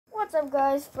What's up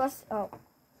guys,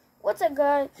 what's up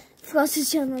guys, Frosty'z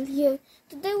channel here.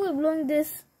 Today we're blowing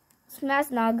this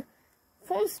smash nog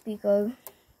phone speaker.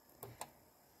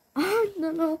 I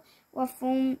don't know what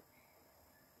phone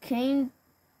came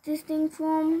this thing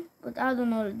from, but I don't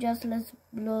know, just let's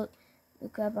blow the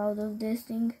crap out of this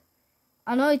thing.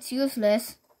 I know it's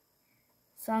useless,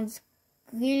 sounds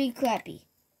really crappy.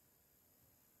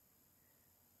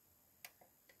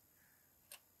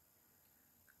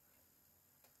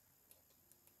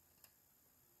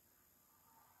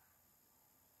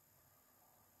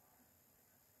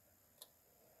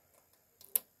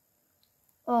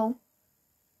 Oh.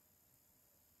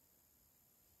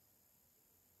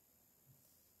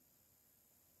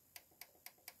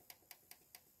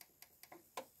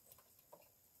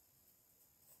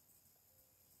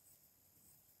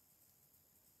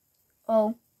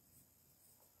 Oh.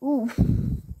 Ooh.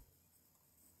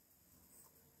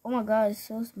 Oh my god, it's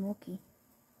so smoky.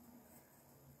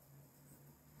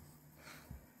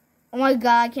 Oh my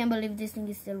god, I can't believe this thing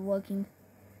is still working.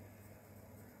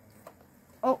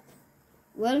 Oh.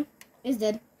 Well, it's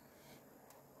dead.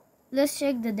 Let's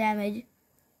check the damage.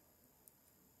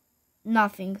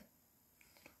 Nothing.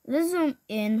 Let's zoom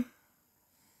in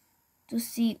to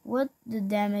see what the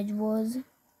damage was.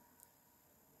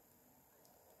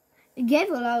 It gave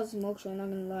a lot of smoke, so I'm not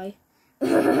gonna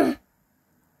lie.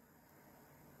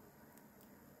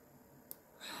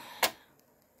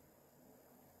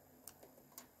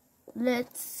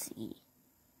 Let's see.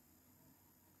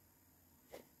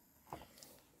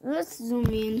 Let's zoom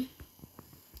in.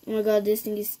 Oh my god, this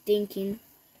thing is stinking.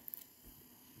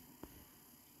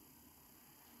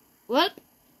 Well,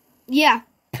 yeah.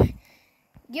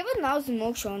 Give it now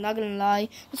smoke show, I'm not gonna lie.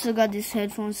 Also got this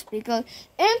headphone speaker.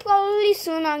 And probably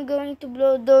soon I'm going to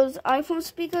blow those iPhone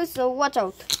speakers, so watch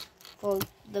out for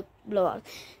the blowout.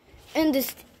 And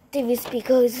this TV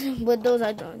speakers, but those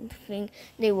I don't think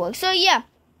they work. So yeah.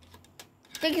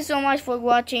 Thank you so much for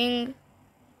watching.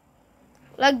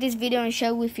 Like this video and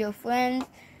share with your friends.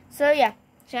 So yeah,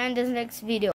 see you in this next video.